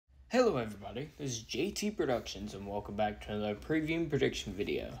Hello everybody, this is JT Productions and welcome back to another preview and prediction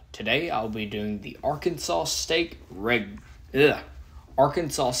video. Today I'll be doing the Arkansas State Red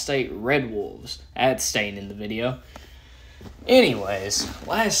Wolves. That's staying in the video. Anyways,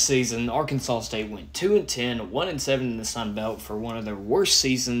 last season Arkansas State went 2-10, 1-7 in the Sun Belt for one of their worst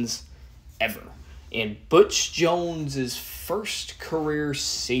seasons ever. In Butch Jones' first career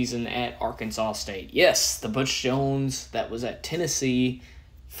season at Arkansas State. Yes, the Butch Jones that was at Tennessee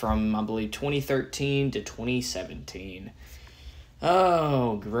from, I believe, 2013 to 2017.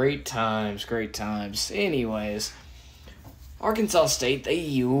 Oh, great times, great times. Anyways, Arkansas State,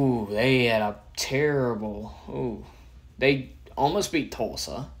 they had a terrible, they almost beat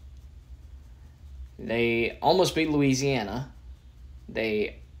Tulsa. They almost beat Louisiana.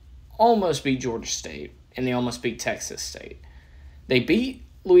 They almost beat Georgia State. And they almost beat Texas State. They beat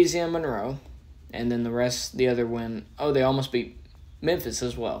Louisiana Monroe. And then the other win, they almost beat Memphis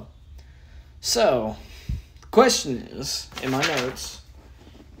as well. So, the question is, in my notes,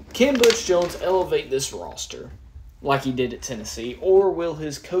 can Butch Jones elevate this roster like he did at Tennessee, or will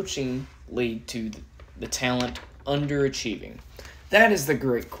his coaching lead to the talent underachieving? That is the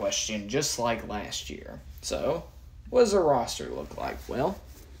great question, just like last year. So, what does the roster look like? Well,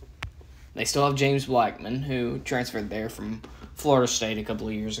 they still have James Blackman, who transferred there from Florida State a couple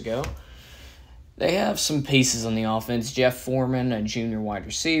of years ago. They have some pieces on the offense. Jeff Foreman, a junior wide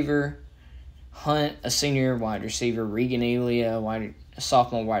receiver. Hunt, a senior wide receiver. Regan Elia, a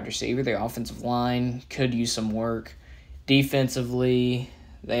sophomore wide receiver. Their offensive line could use some work. Defensively,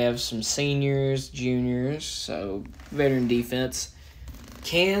 they have some seniors, juniors, so veteran defense.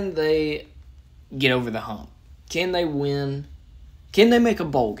 Can they get over the hump? Can they win? Can they make a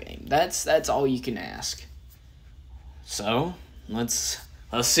bowl game? That's all you can ask. So, let's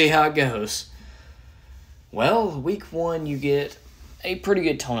see how it goes. Well, week 1, you get a pretty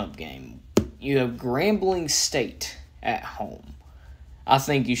good tone-up game. You have Grambling State at home. I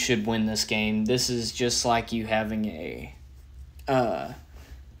think you should win this game. This is just like you having a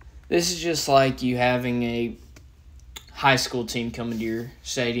high school team coming to your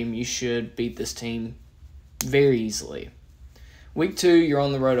stadium. You should beat this team very easily. Week 2, you're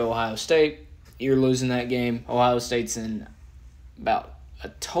on the road to Ohio State. You're losing that game. Ohio State's in about a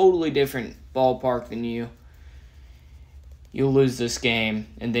totally different ballpark than you. You'll lose this game,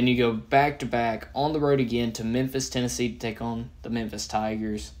 and then you go back-to-back on the road again to Memphis, Tennessee to take on the Memphis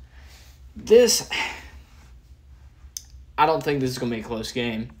Tigers. I don't think this is going to be a close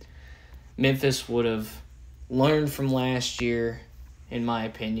game. Memphis would have learned from last year, in my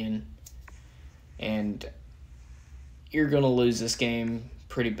opinion, and you're going to lose this game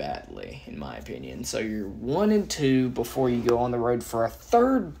pretty badly, in my opinion. So you're 1-2 before you go on the road for a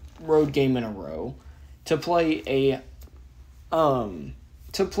third road game in a row to play a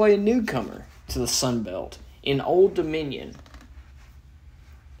newcomer to the Sun Belt in Old Dominion.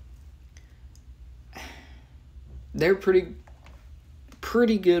 They're pretty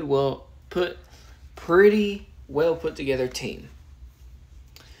well put together team.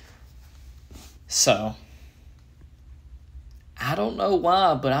 So, I don't know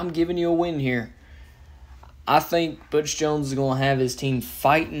why, but I'm giving you a win here. I think Butch Jones is going to have his team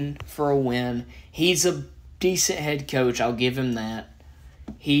fighting for a win. He's a decent head coach, I'll give him that.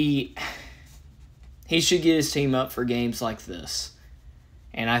 He should get his team up for games like this.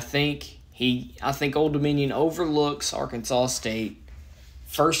 And I think Old Dominion overlooks Arkansas State.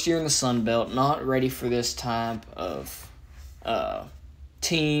 First year in the Sun Belt, not ready for this type of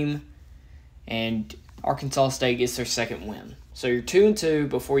team. And Arkansas State gets their second win. So you're 2-2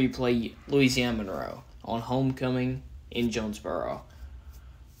 before you play Louisiana Monroe on homecoming in Jonesboro.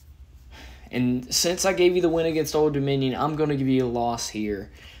 And since I gave you the win against Old Dominion, I'm going to give you a loss here.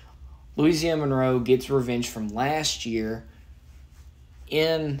 Louisiana Monroe gets revenge from last year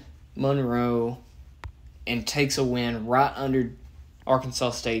in Monroe and takes a win right under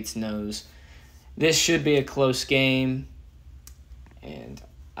Arkansas State's nose. This should be a close game, and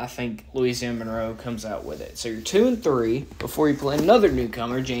I think Louisiana Monroe comes out with it. So you're 2-3 before you play another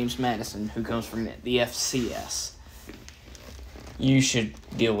newcomer, James Madison, who comes from the FCS. You should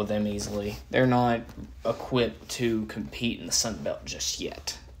deal with them easily. They're not equipped to compete in the Sun Belt just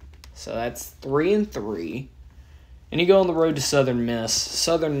yet. So that's 3-3. And you go on the road to Southern Miss.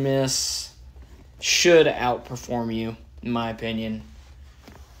 Southern Miss should outperform you, in my opinion.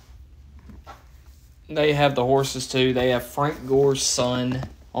 They have the horses, too. They have Frank Gore's son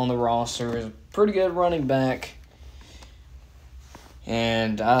on the roster. He's a pretty good running back.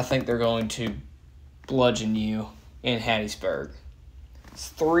 And I think they're going to bludgeon you in Hattiesburg.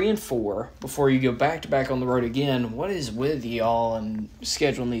 It's 3-4 before you go back-to-back on the road again. What is with y'all and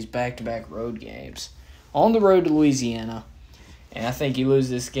scheduling these back-to-back road games? On the road to Louisiana, and I think you lose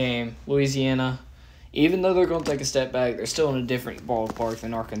this game. Louisiana, even though they're going to take a step back, they're still in a different ballpark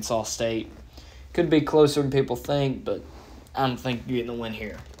than Arkansas State. Could be closer than people think, but I don't think you're getting the win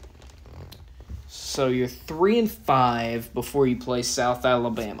here. So you're 3-5 before you play South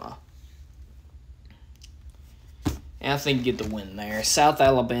Alabama. And I think you get the win there. South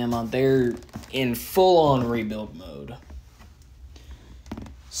Alabama, they're in full-on rebuild mode.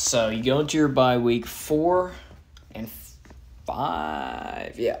 So you go into your bye week 4-5.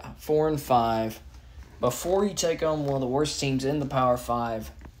 Yeah, 4-5. Before you take on one of the worst teams in the Power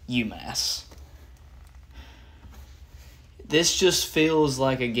 5, UMass. This just feels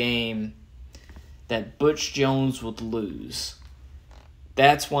like a game that Butch Jones would lose.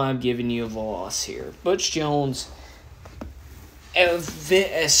 That's why I'm giving you a loss here. Butch Jones,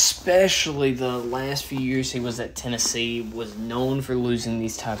 especially the last few years he was at Tennessee, was known for losing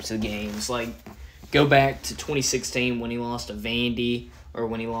these types of games. Like, go back to 2016 when he lost to Vandy, or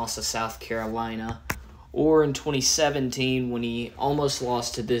when he lost to South Carolina, or in 2017 when he almost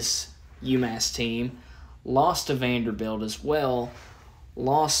lost to this UMass team, lost to Vanderbilt as well,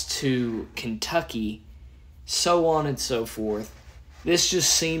 lost to Kentucky, so on and so forth. This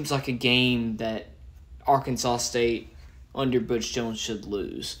just seems like a game that Arkansas State under Butch Jones should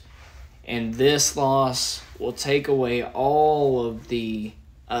lose. And this loss will take away all of the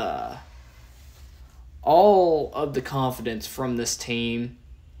confidence from this team.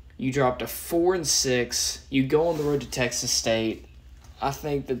 You dropped to 4-6. You go on the road to Texas State. I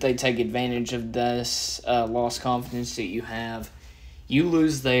think that they take advantage of this lost confidence that you have. You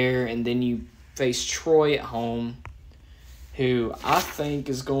lose there, and then you face Troy at home, who I think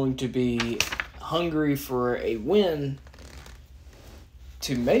is going to be hungry for a win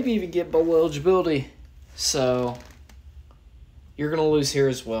to maybe even get bowl eligibility. So you're going to lose here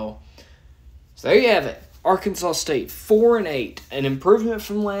as well. So there you have it. Arkansas State 4-8, an improvement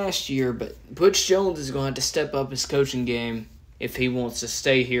from last year, but Butch Jones is going to have to step up his coaching game if he wants to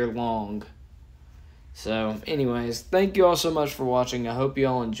stay here long. So, anyways, thank you all so much for watching. I hope you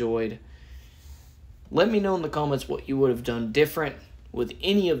all enjoyed. Let me know in the comments what you would have done different with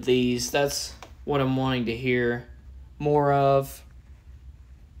any of these. That's what I'm wanting to hear more of.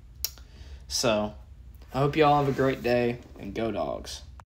 So, I hope you all have a great day, and go Dogs.